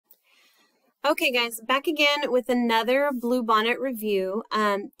Okay, guys, back again with another Bluebonnet review.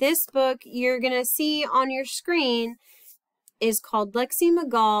 This book you're going to see on your screen is called Lexi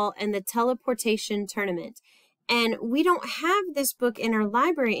McGall and the Teleportation Tournament. And we don't have this book in our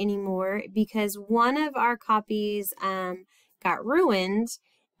library anymore because one of our copies got ruined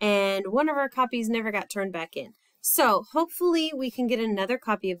and one of our copies never got turned back in. So hopefully we can get another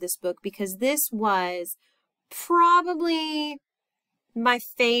copy of this book because this was probably my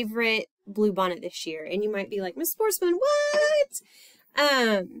favorite Bluebonnet this year. And you might be like, Miss Sportsman,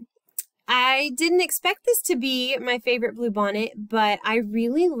 what? I didn't expect this to be my favorite Bluebonnet, but I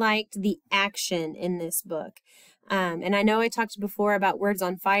really liked the action in this book. And I know I talked before about Words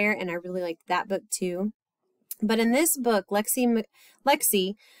on Fire, and I really liked that book too. But in this book,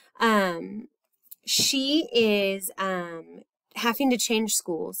 Lexi, she is having to change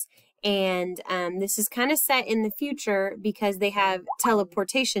schools. And this is kind of set in the future because they have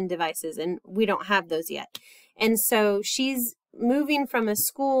teleportation devices, and we don't have those yet. And so she's moving from a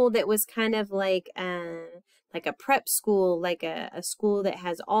school that was kind of like a prep school, like a school that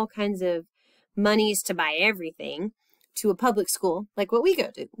has all kinds of monies to buy everything, to a public school, like what we go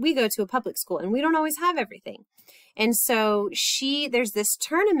to. We go to a public school, and we don't always have everything. And so there's this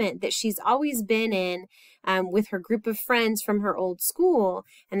tournament that she's always been in with her group of friends from her old school,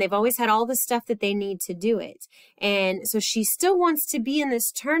 and they've always had all the stuff that they need to do it. And so she still wants to be in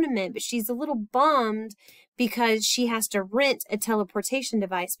this tournament, but she's a little bummed because she has to rent a teleportation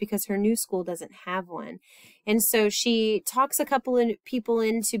device because her new school doesn't have one. And so she talks a couple of people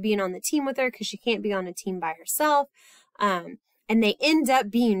into being on the team with her because she can't be on a team by herself. And they end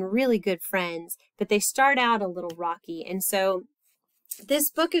up being really good friends, but they start out a little rocky. And so this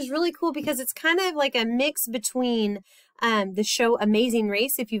book is really cool because it's kind of like a mix between the show Amazing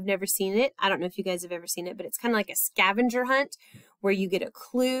Race, if you've never seen it. I don't know if you guys have ever seen it, but it's kind of like a scavenger hunt where you get a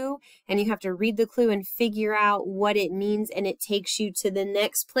clue and you have to read the clue and figure out what it means, and it takes you to the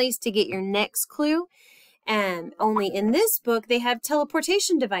next place to get your next clue. Only in this book, they have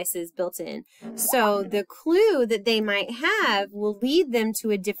teleportation devices built in. So the clue that they might have will lead them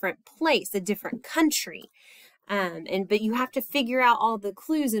to a different place, a different country. But you have to figure out all the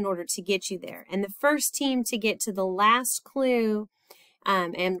clues in order to get you there. And the first team to get to the last clue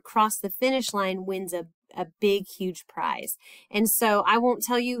and cross the finish line wins a big, huge prize. And so I won't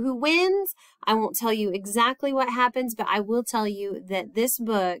tell you who wins. I won't tell you exactly what happens, but I will tell you that this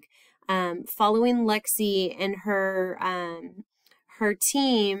book, following Lexi and her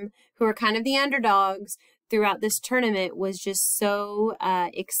team, who are kind of the underdogs throughout this tournament, was just so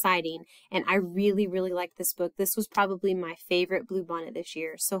exciting. And I really, really like this book. This was probably my favorite Bluebonnet this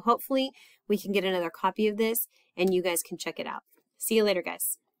year. So hopefully we can get another copy of this and you guys can check it out. See you later,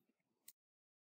 guys.